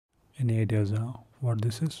Any ideas what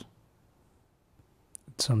this is?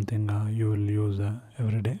 It's something you will use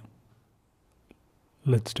every day.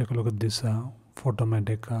 Let's take a look at this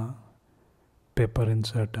Photomatic paper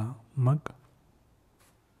insert mug.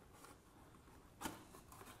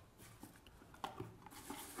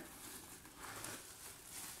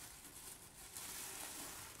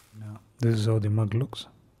 Now, this is how the mug looks.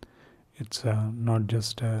 It's not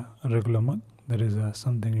just a regular mug. There is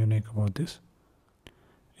something unique about this.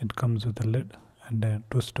 It comes with a lid and a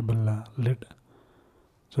twistable lid,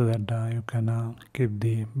 so that you can keep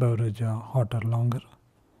the beverage hotter longer.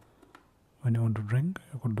 When you want to drink,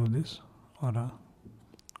 you could do this, or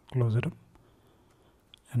close it up,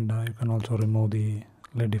 and you can also remove the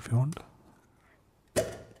lid if you want.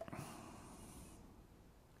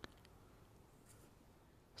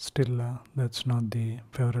 Still, that's not the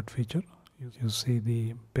favorite feature. You see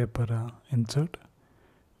the paper insert.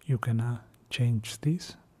 You can change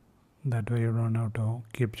these. That way you don't have to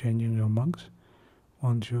keep changing your mugs.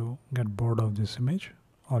 Once you get bored of this image,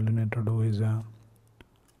 all you need to do is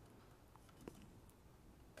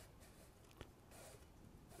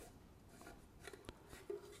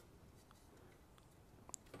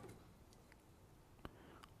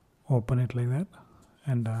open it like that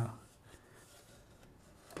and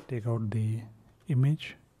take out the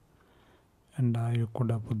image, and you could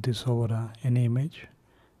put this over any image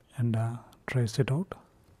and trace it out.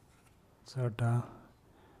 Insert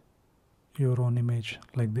your own image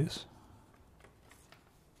like this.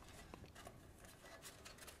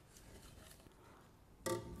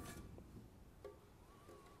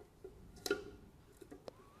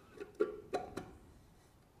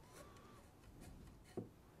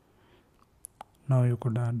 Now you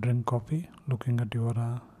could drink coffee looking at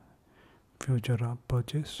your future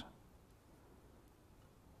purchase.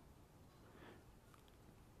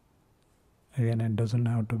 Again, it doesn't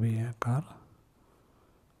have to be a car,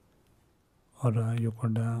 or you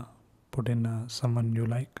could put in someone you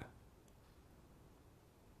like.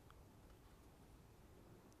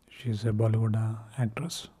 She's a Bollywood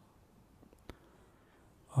actress,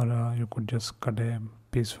 or you could just cut a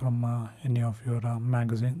piece from any of your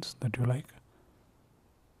magazines that you like.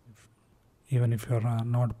 Even if you're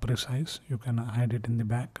not precise, you can hide it in the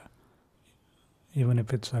back. Even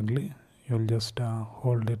if it's ugly, you'll just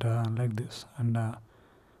hold it like this, and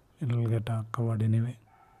it'll get covered anyway.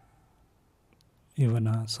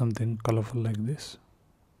 Even something colorful like this.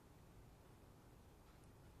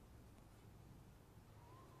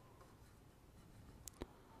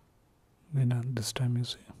 Then this time you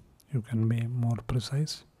see, you can be more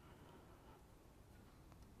precise.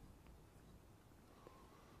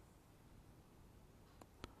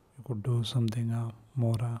 You could do something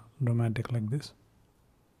more dramatic like this.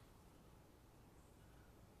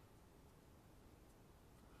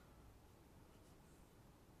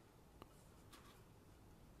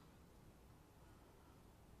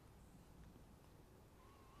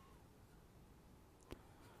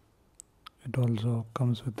 It also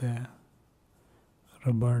comes with a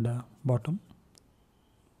rubbered bottom.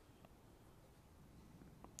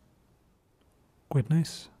 Quite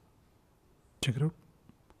nice. Check it out.